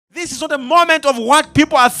this is not a moment of what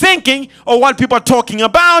people are thinking or what people are talking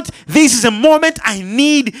about. This is a moment I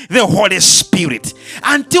need the Holy Spirit.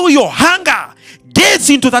 Until your hunger gets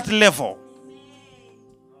into that level.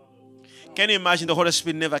 Can you imagine the Holy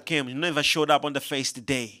Spirit never came, he never showed up on the first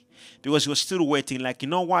day? Because he was still waiting, like, you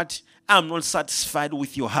know what? I'm not satisfied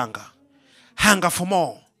with your hunger. Hunger for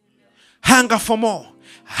more. Hunger for more.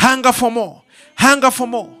 Hunger for more. Hunger for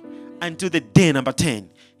more. Until the day number 10.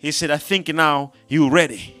 He said, I think now you're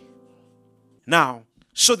ready. Now,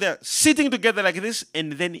 so they're sitting together like this,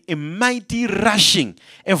 and then a mighty rushing,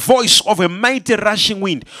 a voice of a mighty rushing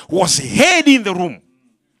wind was heard in the room.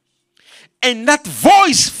 And that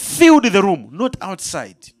voice filled the room, not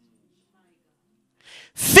outside.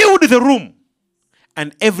 Filled the room.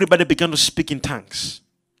 And everybody began to speak in tongues.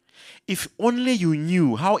 If only you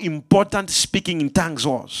knew how important speaking in tongues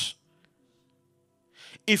was.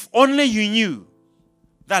 If only you knew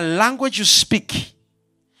the language you speak.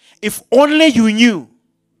 If only you knew,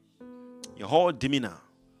 your whole demeanor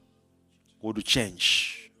would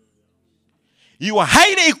change. You are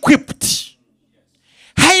highly equipped.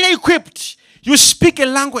 Highly equipped. You speak a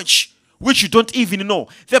language which you don't even know.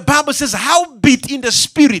 The Bible says, howbeit in the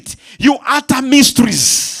spirit you utter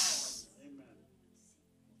mysteries.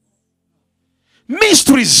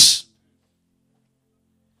 Mysteries.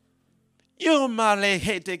 Oh my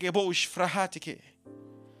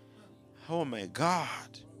God.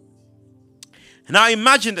 Now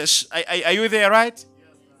imagine this. Are you there, right?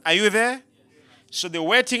 Are you there? So they're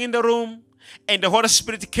waiting in the room, and the Holy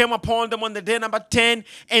Spirit came upon them on the day number 10,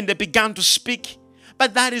 and they began to speak.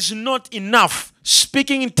 But that is not enough.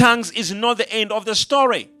 Speaking in tongues is not the end of the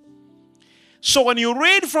story. So when you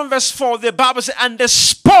read from verse 4, the Bible says, and they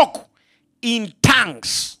spoke in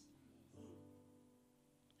tongues.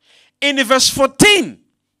 In verse 14,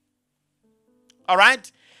 all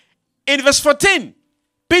right? In verse 14,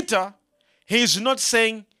 Peter, he is not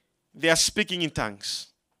saying they are speaking in tongues.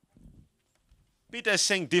 Peter is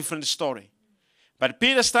saying different story. But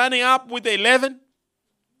Peter standing up with the 11,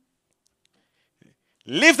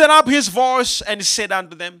 lifted up his voice and said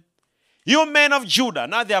unto them, you men of Judah.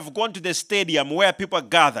 Now they have gone to the stadium where people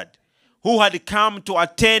gathered who had come to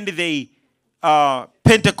attend the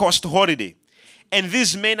Pentecost holiday. And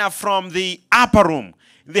these men are from the upper room.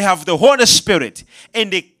 They have the Holy Spirit.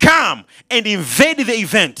 And they come and invade the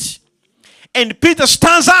event. And Peter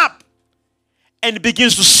stands up and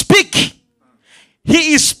begins to speak.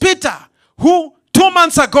 He is Peter who 2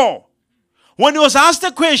 months ago, when he was asked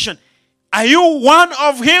the question, are you one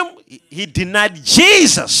of him? He denied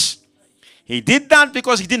Jesus. He did that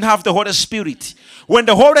because he didn't have the Holy Spirit. When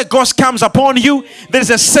the Holy Ghost comes upon you, there is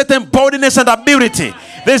a certain boldness and ability.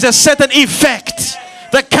 There is a certain effect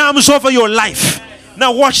that comes over your life.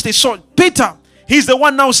 Now watch this. So Peter, he's the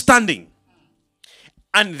one now standing.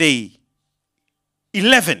 And the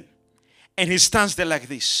 11. And he stands there like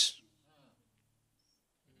this.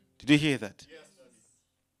 Did you hear that?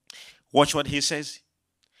 Watch what he says.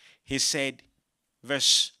 He said,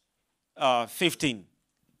 verse 15.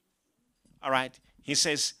 All right. He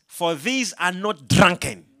says, for these are not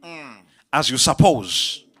drunken, as you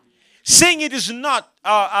suppose, saying it is not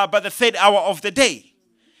by the third hour of the day.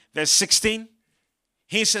 Verse 16.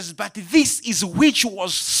 He says, but this is which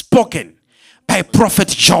was spoken by prophet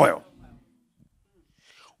Joel.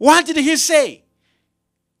 What did he say?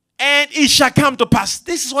 And it shall come to pass.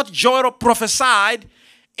 This is what Joel prophesied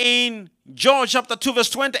in Joel chapter 2 verse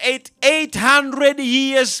 28, 800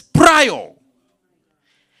 years prior.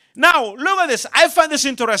 Now, look at this. I find this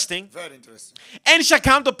interesting. Very interesting. And it shall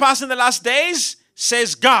come to pass in the last days,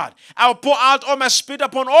 says God, I will pour out all my spirit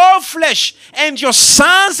upon all flesh, and your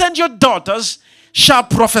sons and your daughters shall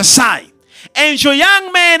prophesy. And your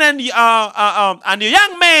young men and your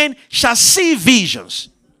young men shall see visions,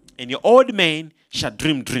 and your old men shall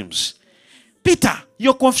dream dreams. Peter,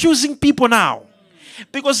 you're confusing people now.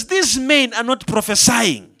 Because these men are not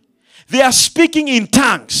prophesying. They are speaking in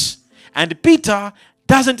tongues. And Peter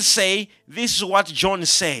doesn't say, this is what John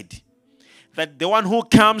said, that the one who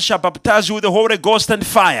comes shall baptize you with the Holy Ghost and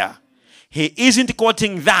fire. He isn't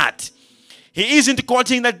quoting that. He isn't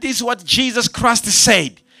quoting that this is what Jesus Christ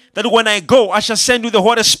said, that when I go, I shall send you the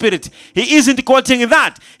Holy Spirit. He isn't quoting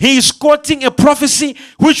that. He is quoting a prophecy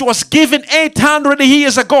which was given 800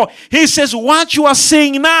 years ago. He says, what you are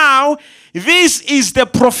seeing now, this is the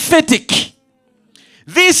prophetic.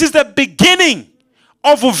 This is the beginning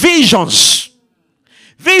of visions.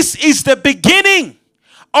 This is the beginning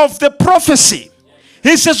of the prophecy.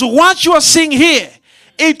 He says, what you are seeing here,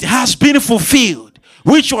 it has been fulfilled,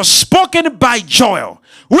 which was spoken by Joel,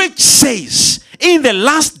 which says, in the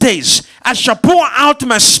last days I shall pour out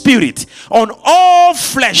my spirit on all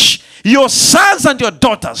flesh. Your sons and your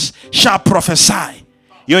daughters shall prophesy.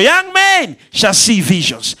 Your young men shall see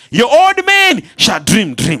visions. Your old men shall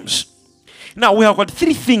dream dreams. Now we have got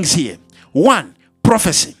 3 things here. 1,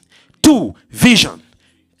 prophecy. 2, vision.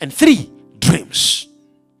 And 3, dreams.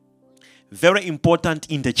 Very important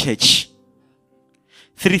in the church.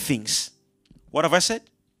 3 things. What have I said?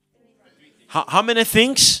 How many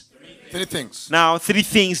things? 3 things. Now, 3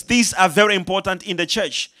 things. These are very important in the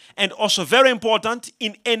church. And also very important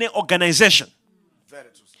in any organization.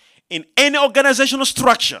 In any organizational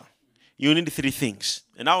structure, you need 3 things.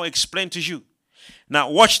 And I'll explain to you. Now,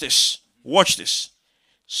 watch this. Watch this.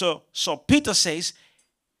 So Peter says,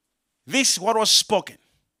 this is what was spoken.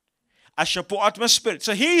 I shall pour out my spirit.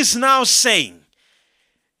 So he is now saying,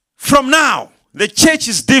 from now, the church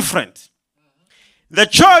is different. The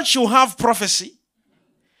church will have prophecy.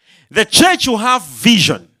 The church will have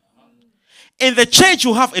vision. In the church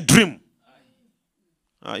will have a dream.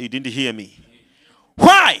 You didn't hear me.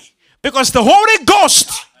 Why? Because the Holy Ghost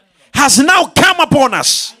has now come upon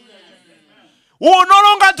us. We will no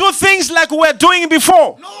longer do things like we were doing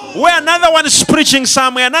before. Where another one is preaching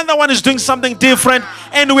somewhere, another one is doing something different,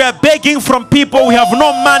 and we are begging from people. We have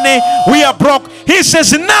no money. We are broke. He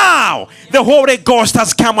says, now the Holy Ghost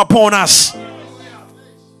has come upon us.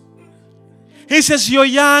 He says, your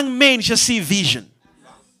young men shall see vision.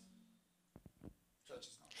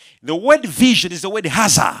 The word vision is the word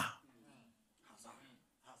hazard.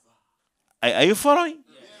 Are you following?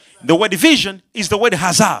 The word vision is the word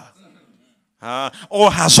hazard.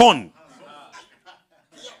 Or hazon.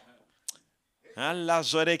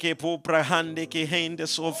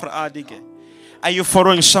 Are you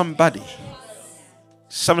following somebody?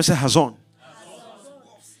 Somebody say hazon.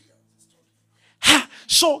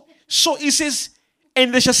 So it says,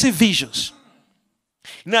 and they shall see visions.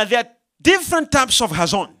 Now there are different types of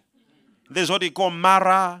hazon. There's what they call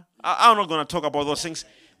mara. I'm not going to talk about those things.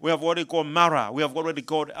 We have what they call mara. We have what they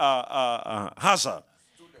call hazard.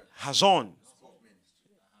 Hazon.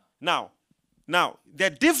 Now, there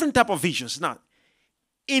are different type of visions. Now,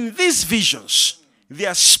 in these visions, there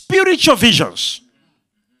are spiritual visions.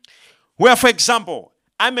 Where, for example,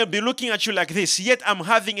 I may be looking at you like this, yet I'm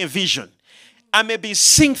having a vision. I may be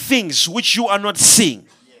seeing things which you are not seeing.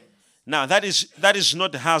 Now, that is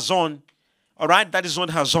not hazon. All right? That is not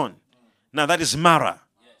hazon. Now, that is mara.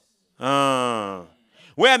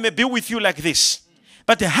 Where I may be with you like this.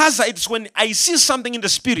 But the hazard is when I see something in the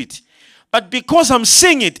spirit. But because I'm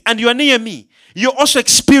seeing it and you are near me, you're also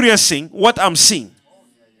experiencing what I'm seeing.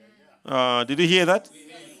 Did you hear that?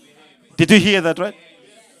 Did you hear that, right?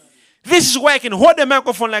 This is why I can hold the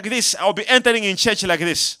microphone like this. I'll be entering in church like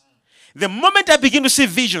this. The moment I begin to see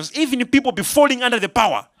visions, even people be falling under the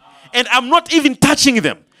power. And I'm not even touching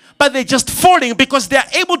them. But they're just falling because they are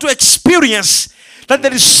able to experience that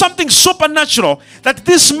there is something supernatural that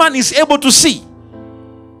this man is able to see.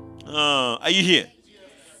 Are you here?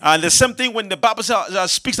 And the same thing when the Bible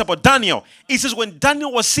speaks about Daniel. It says when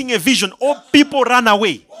Daniel was seeing a vision, all people ran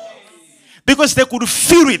away. Because they could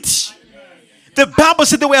feel it. The Bible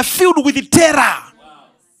said they were filled with terror.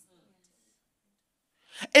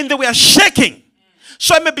 And they were shaking.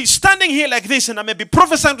 So I may be standing here like this and I may be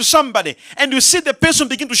prophesying to somebody. And you see the person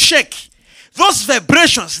begin to shake. Those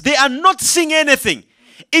vibrations, they are not seeing anything.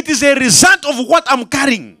 It is a result of what I'm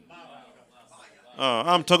carrying.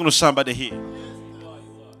 I'm talking to somebody here.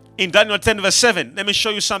 In Daniel 10 verse 7, let me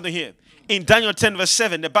show you something here. In Daniel 10 verse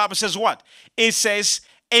 7, the Bible says what? It says,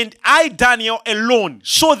 and I, Daniel, alone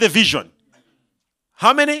saw the vision.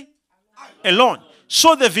 How many? Alone.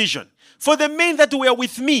 Saw the vision. For the men that were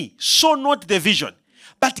with me saw not the vision.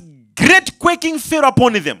 But great quaking fell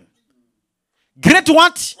upon them. Great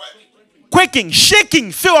what? Quaking,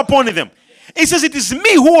 shaking fell upon them. It says it is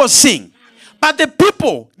me who was seeing. But the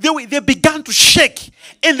people, they began to shake.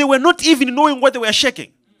 And they were not even knowing what they were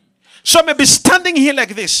shaking. So I may be standing here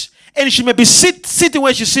like this. And she may be sitting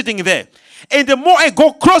where she's sitting there. And the more I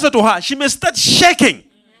go closer to her, she may start shaking.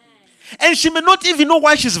 And she may not even know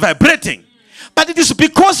why she's vibrating. But it is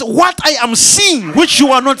because what I am seeing, which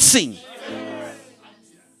you are not seeing.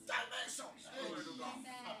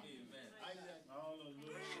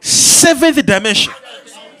 Seventh dimension.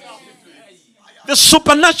 The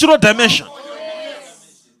supernatural dimension.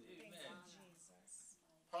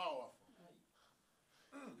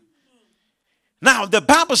 Now, the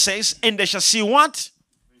Bible says, and they shall see what?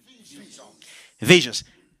 Visions.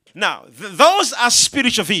 Now, those are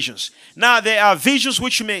spiritual visions. Now, there are visions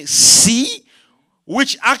which you may see,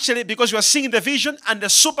 which actually, because you are seeing the vision and the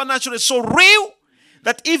supernatural is so real,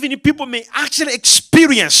 that even if people may actually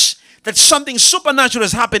experience that something supernatural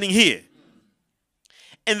is happening here.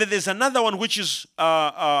 And then there's another one which is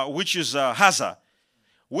Hazard,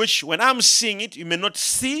 which when I'm seeing it, you may not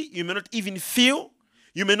see, you may not even feel,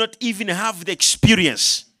 you may not even have the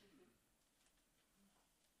experience.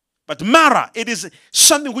 But Mara, it is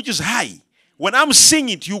something which is high. When I'm seeing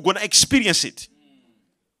it, you're going to experience it.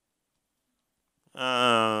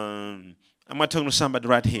 Am I talking to somebody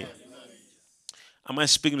right here? Am I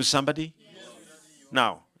speaking to somebody?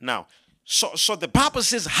 Now. So the Bible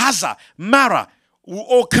says Hazard, Mara will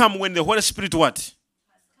all come when the Holy Spirit what?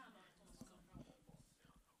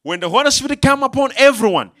 When the Holy Spirit come upon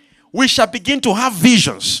everyone, we shall begin to have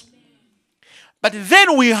visions. But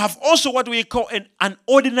then we have also what we call an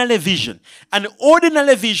ordinary vision. An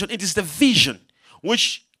ordinary vision, it is the vision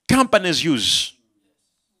which companies use.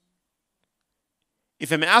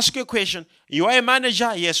 If I may ask you a question, you are a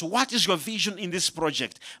manager, yes, what is your vision in this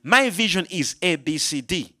project? My vision is A, B, C,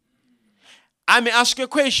 D. I may ask you a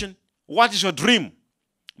question, what is your dream?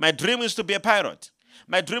 My dream is to be a pilot.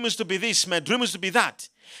 My dream is to be this, my dream is to be that.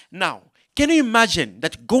 Now, can you imagine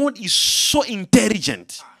that God is so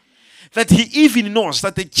intelligent that he even knows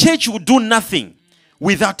that the church will do nothing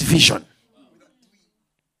without vision?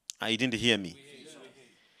 You didn't hear me.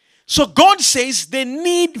 So God says they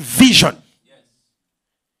need vision.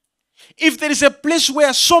 If there is a place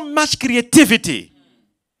where so much creativity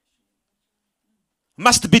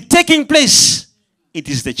must be taking place, it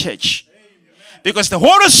is the church. Because the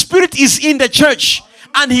Holy Spirit is in the church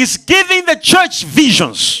and he's giving the church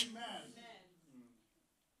visions.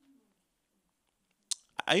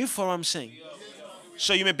 Are you following what I'm saying?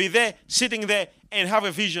 So you may be there, sitting there and have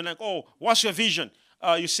a vision like, oh, what's your vision?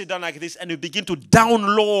 You sit down like this and you begin to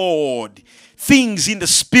download things in the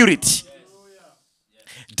spirit.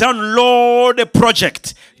 Download a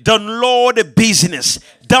project. Download a business.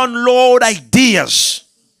 Download ideas.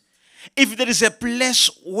 If there is a place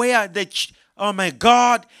where oh my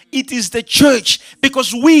God, it is the church.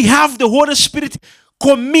 Because we have the Holy Spirit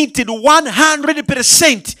committed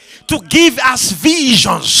 100% to give us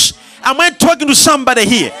visions. Am I talking to somebody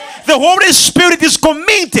here? The Holy Spirit is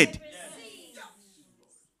committed.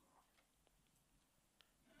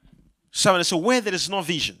 Somebody say, where there is no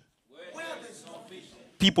vision,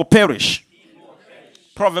 people perish.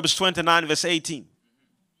 Proverbs 29 verse 18.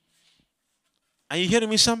 Are you hearing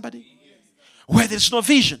me, somebody? Where there is no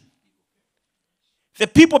vision, the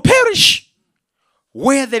people perish.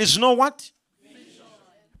 Where there is no what?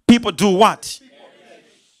 People do what?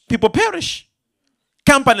 People perish.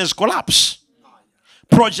 Companies collapse.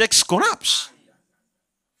 Projects collapse.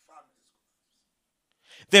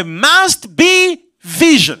 There must be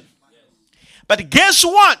vision. But guess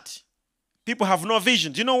what? People have no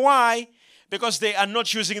vision. Do you know why? Because they are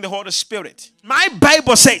not using the Holy Spirit. My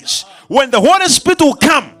Bible says, when the Holy Spirit will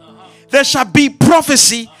come, there shall be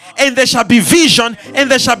prophecy, and there shall be vision,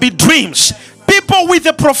 and there shall be dreams. People with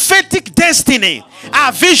a prophetic destiny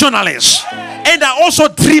are visionaries and are also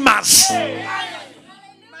dreamers.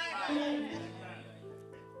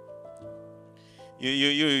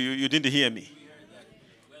 You didn't hear me.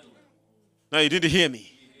 No, you didn't hear me.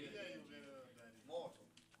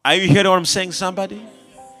 Are you hearing what I'm saying, somebody?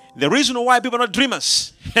 The reason why people are not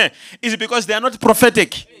dreamers is because they are not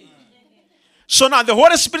prophetic. So now the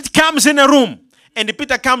Holy Spirit comes in a room and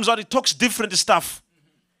Peter comes out, he talks different stuff.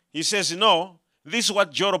 He says, no, this is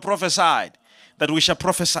what Joel prophesied, that we shall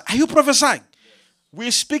prophesy. Are you prophesying?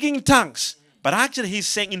 We're speaking in tongues. But actually he's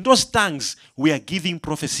saying in those tongues, we are giving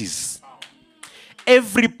prophecies.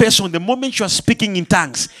 Every person, the moment you are speaking in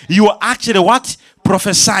tongues, you are actually what?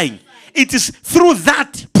 Prophesying. It is through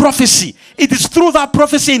that prophecy. It is through that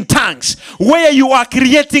prophecy in tongues where you are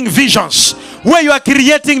creating visions, where you are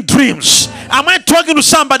creating dreams. Am I talking to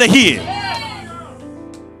somebody here?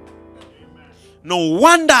 No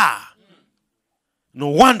wonder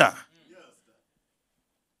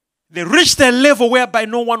they reached a level whereby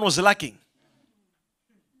no one was lacking.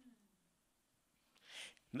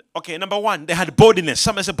 Okay, number one, they had boldness.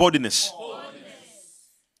 Somebody say boldness.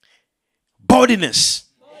 Boldness.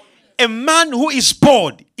 A man who is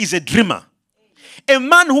bold is a dreamer. A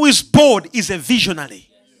man who is bold is a visionary.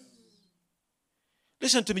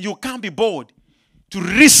 Listen to me, you can't be bold to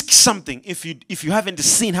risk something if you haven't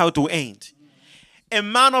seen how to end. A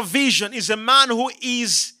man of vision is a man who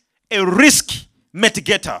is a risk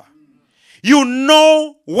mitigator. You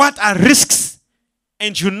know what are risks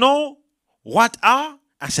and you know what are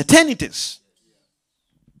uncertainties.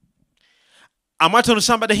 Am I talking to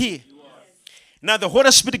somebody here? Now the Holy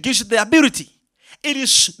Spirit gives you the ability. It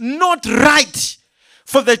is not right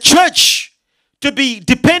for the church to be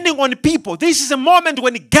depending on people. This is a moment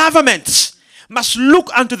when governments must look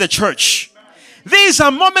unto the church. These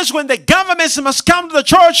are moments when the governments must come to the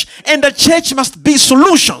church and the church must be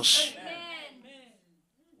solutions.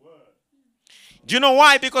 Do you know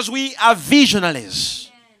why? Because we are visionaries.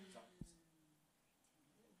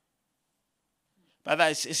 But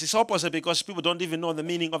it's opposite, because people don't even know the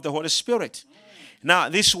meaning of the Holy Spirit. Now,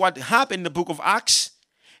 this is what happened in the book of Acts.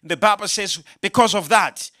 The Bible says, because of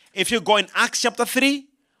that, if you go in Acts chapter 3,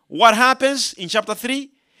 what happens in chapter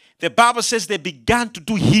 3? The Bible says they began to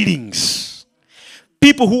do healings.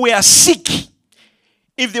 People who were sick,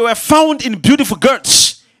 if they were found in beautiful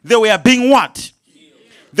girths, they were being what?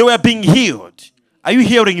 They were being healed. Are you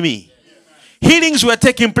hearing me? Healings were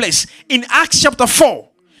taking place. In Acts chapter 4,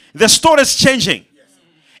 the story is changing.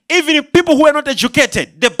 Even people who are not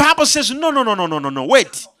educated, the Bible says, no,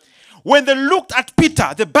 wait. When they looked at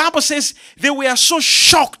Peter, the Bible says they were so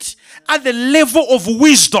shocked at the level of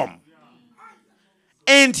wisdom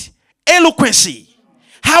and eloquency.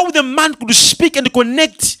 How the man could speak and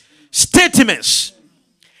connect statements.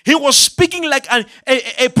 He was speaking like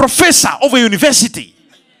a professor of a university.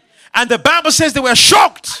 And the Bible says they were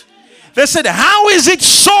shocked. They said, how is it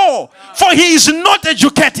so? For he is not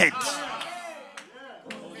educated.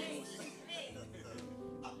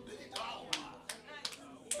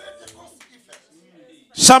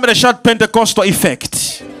 Somebody shout Pentecostal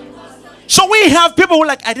effect. So we have people who are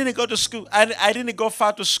like, I didn't go to school. I didn't go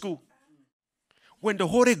far to school. When the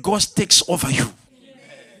Holy Ghost takes over you.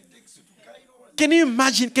 Can you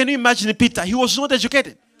imagine Peter? He was not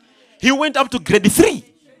educated. He went up to grade 3.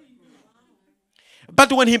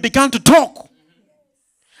 But when he began to talk,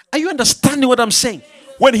 are you understanding what I'm saying?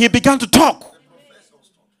 When he began to talk,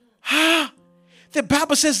 the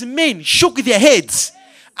Bible says men shook their heads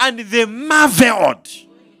and they marveled.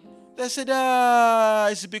 They said,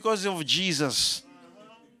 it's because of Jesus.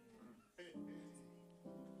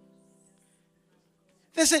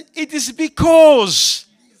 They said, it is because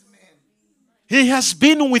he has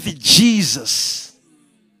been with Jesus.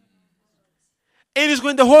 It is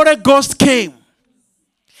when the Holy Ghost came.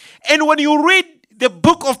 And when you read the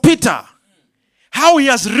book of Peter, how he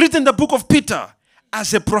has written the book of Peter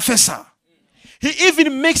as a professor, he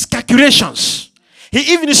even makes calculations.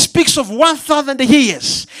 He even speaks of 1,000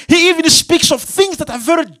 years. He even speaks of things that are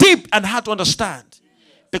very deep and hard to understand.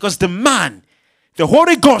 Because the man, the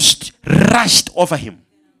Holy Ghost, rushed over him.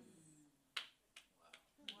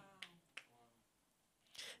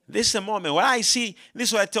 This is a moment where I see, this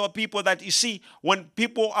is what I tell people, that you see, when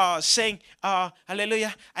people are saying,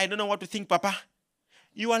 hallelujah, I don't know what to think, Papa.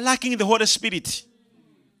 You are lacking the Holy Spirit.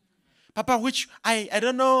 Papa, which I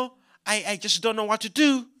don't know, I just don't know what to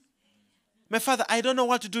do. My father, I don't know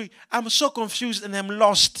what to do. I'm so confused and I'm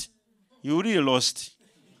lost. You're really lost.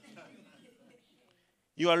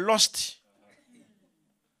 You are lost.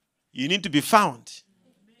 You need to be found.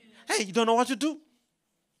 Hey, you don't know what to do.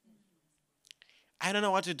 I don't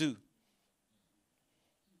know what to do.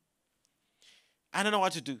 I don't know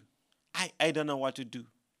what to do. I don't know what to do.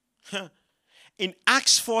 In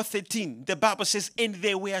Acts 4:13, the Bible says, and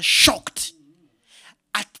they were shocked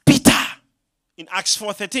at Peter. In Acts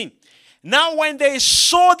 4:13. Now when they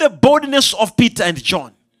saw the boldness of Peter and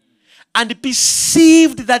John, and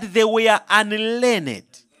perceived that they were unlearned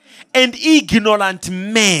and ignorant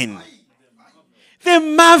men, they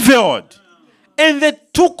marveled, and they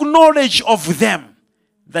took knowledge of them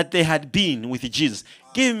that they had been with Jesus.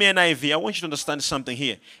 Give me NIV. I want you to understand something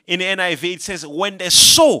here. In NIV, it says, when they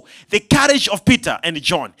saw the courage of Peter and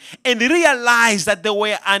John and realized that they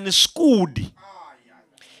were unschooled.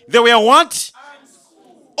 They were what?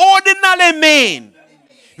 Ordinary men.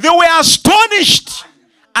 They were astonished.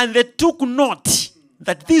 And they took note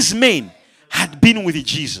that these men had been with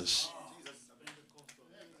Jesus.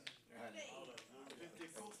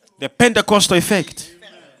 The Pentecostal effect.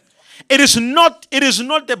 It is not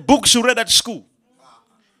the books you read at school.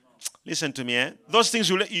 Listen to me, eh? Those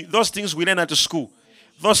things we learn at school.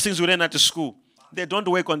 Those things we learn at school. They don't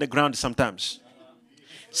work on the ground sometimes.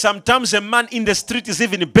 Sometimes a man in the street is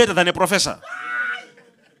even better than a professor.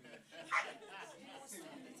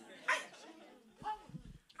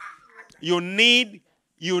 You need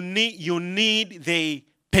the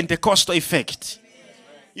Pentecostal effect.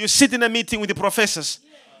 You sit in a meeting with the professors.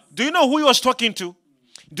 Do you know who he was talking to?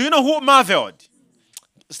 Do you know who marveled?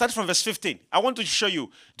 Start from verse 15. I want to show you.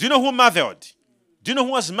 Do you know who marveled? Do you know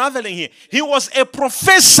who was marveling here? He was a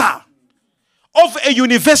professor of a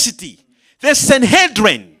university, the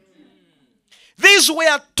Sanhedrin. These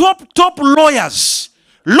were top lawyers,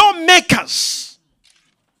 lawmakers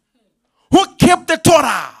who kept the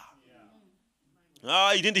Torah.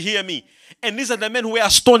 Oh, you didn't hear me. And these are the men who were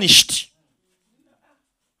astonished.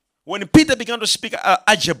 When Peter began to speak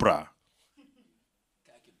algebra,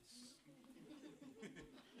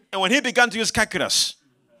 and when he began to use calculus,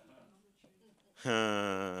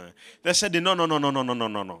 they said,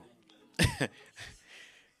 no.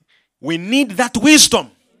 We need that wisdom.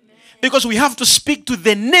 Because we have to speak to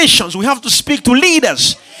the nations. We have to speak to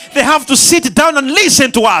leaders. They have to sit down and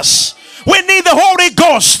listen to us. We need the Holy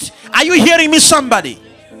Ghost. Are you hearing me, somebody?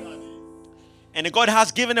 And God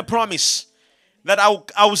has given a promise that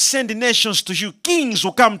I will send the nations to you. Kings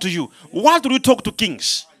will come to you. What do you talk to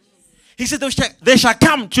kings? He said they shall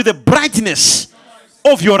come to the brightness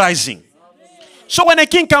of your rising. So when a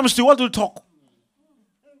king comes to you, what do you talk?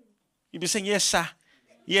 You'll be saying, yes, sir.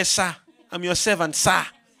 Yes, sir. I'm your servant, sir.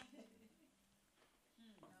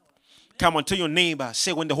 Come on, tell your neighbor.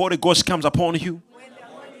 Say, when the Holy Ghost comes upon you.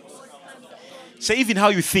 Say, even how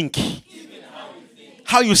you think.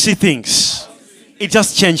 How you see things. It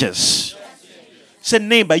just changes. Say,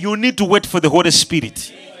 neighbor, you need to wait for the Holy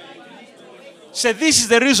Spirit. Say, this is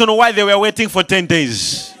the reason why they were waiting for 10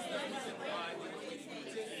 days.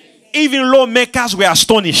 Even lawmakers were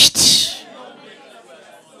astonished.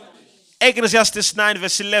 Ecclesiastes 9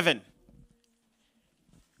 verse 11.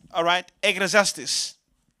 All right. Ecclesiastes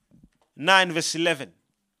 9 verse 11.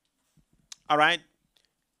 All right.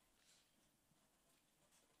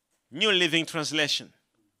 New Living Translation.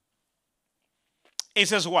 It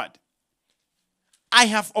says what? I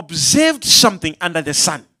have observed something under the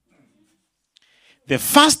sun. The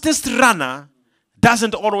fastest runner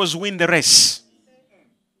doesn't always win the race.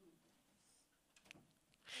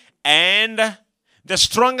 And the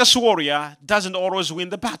strongest warrior doesn't always win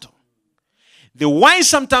the battle. The wise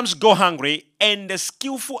sometimes go hungry, and the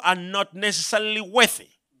skillful are not necessarily worthy.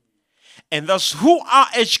 And those who are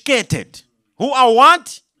educated, who are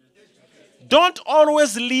what? Don't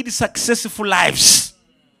always lead successful lives.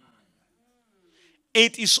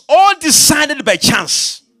 It is all decided by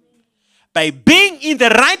chance, by being in the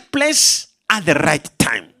right place at the right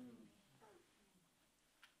time.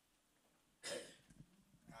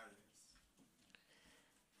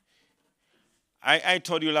 I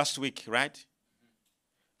told you last week, right?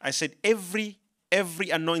 I said every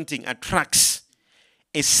anointing attracts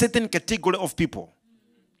a certain category of people.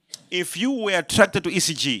 If you were attracted to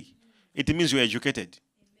ECG, it means you are educated.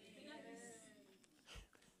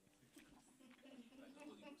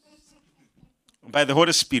 By the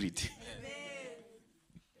Holy Spirit.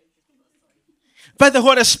 By the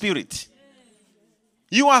Holy Spirit.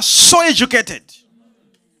 You are so educated.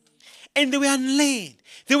 And they were unlearned.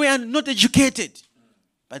 They were not educated.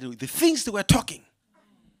 But the things they were talking.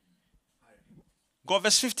 Go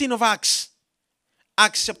verse 15 of Acts.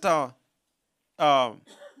 Acts chapter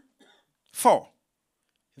 4.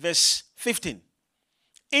 Verse 15.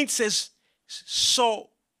 It says, so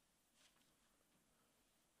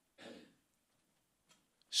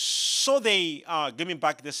they give me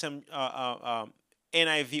back the same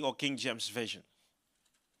NIV or King James version.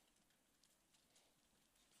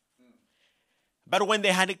 But when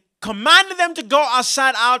they had commanded them to go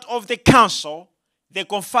aside out of the council, they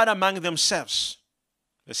conferred among themselves.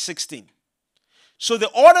 Verse 16. So they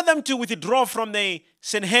ordered them to withdraw from the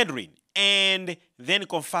Sanhedrin and then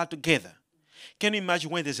confer together. Can you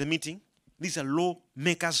imagine when there's a meeting? These are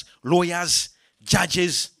lawmakers, lawyers,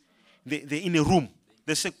 judges. They're in a room.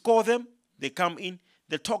 They say, call them. They come in.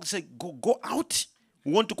 They talk. They say, go out.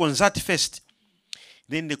 We want to consult first.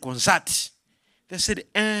 Then they consult. They said,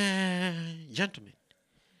 gentlemen,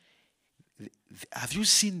 have you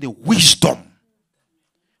seen the wisdom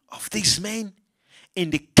of these men in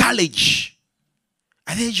the college?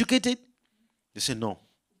 Are they educated? They said, no.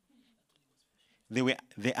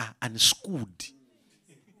 They are unschooled.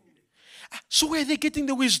 So where are they getting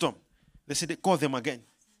the wisdom? They said, they call them again.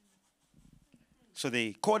 So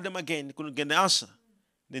they called them again. They couldn't get the answer.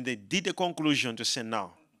 Then they did the conclusion to say,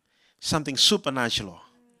 now, something supernatural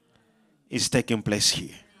is taking place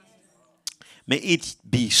here. May it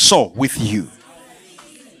be so with you.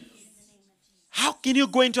 How can you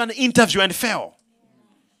go into an interview and fail?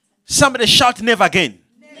 Somebody shout, never again.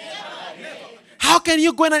 Never. How can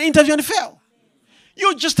you go in an interview and fail?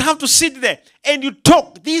 You just have to sit there and you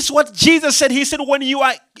talk. This is what Jesus said. He said, when you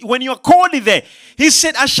are called there, he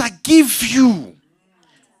said, I shall give you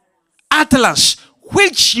utterance,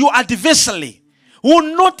 which you adversely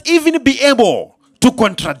will not even be able to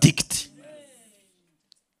contradict.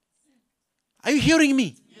 Are you hearing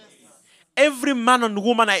me? Yes. Every man and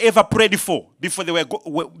woman I ever prayed for before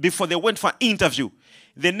they went for an interview,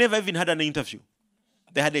 they never even had an interview.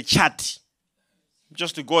 They had a chat.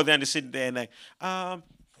 Just to go there and sit there and like,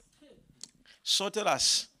 So tell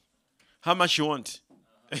us how much you want.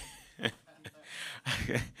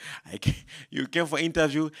 You came for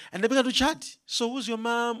interview and they began to chat. So who's your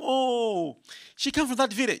mom? Oh, she came from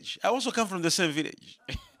that village. I also come from the same village.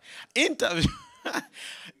 Interview.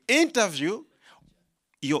 Interview.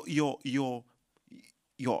 Your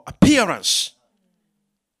appearance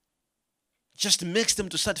just makes them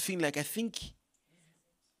to start feeling like, I think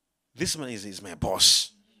this man is my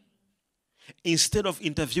boss. Instead of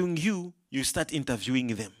interviewing you, you start interviewing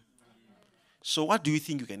them. So what do you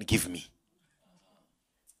think you can give me?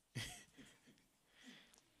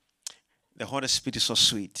 The Holy Spirit is so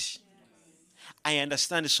sweet. I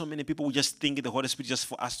understand so many people who just think the Holy Spirit just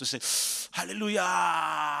for us to say, hallelujah.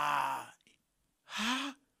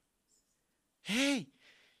 Huh? Hey,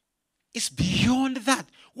 it's beyond that.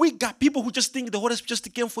 We got people who just think the Holy Spirit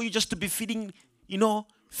just came for you just to be feeding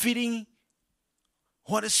Holy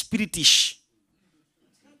Spiritish.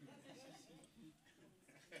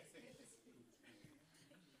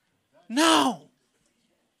 No.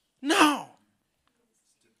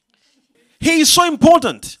 He is so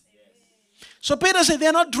important. So Peter said,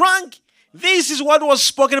 they're not drunk. This is what was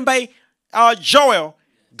spoken by Joel.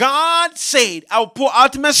 God said, I'll pour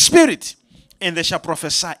out my spirit and they shall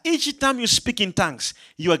prophesy. Each time you speak in tongues,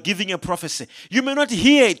 you are giving a prophecy. You may not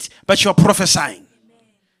hear it, but you're prophesying.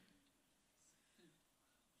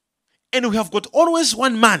 And we have got always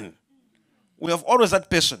one man. We have always that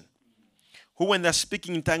person who, when they're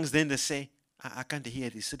speaking in tongues, then they say, I can't hear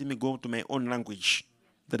this. Let me go to my own language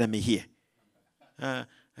that I may hear. Oh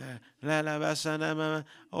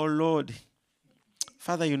Lord,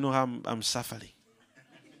 Father, you know how I'm suffering.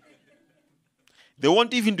 They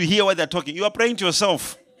want even to hear what they're talking. You are praying to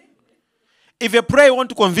yourself. If you pray, you want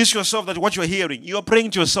to convince yourself that what you are hearing, you are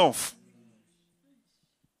praying to yourself.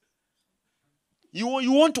 You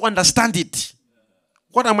want to understand it.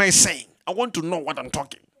 What am I saying? I want to know what I'm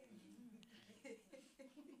talking.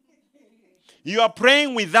 You are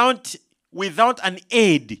praying without an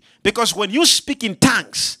aid. Because when you speak in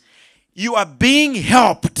tongues, you are being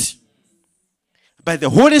helped by the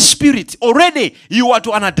Holy Spirit. Already you are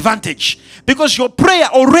to an advantage. Because your prayer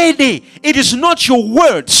already, it is not your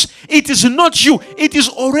words. It is not you. It is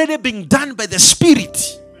already being done by the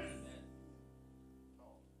Spirit.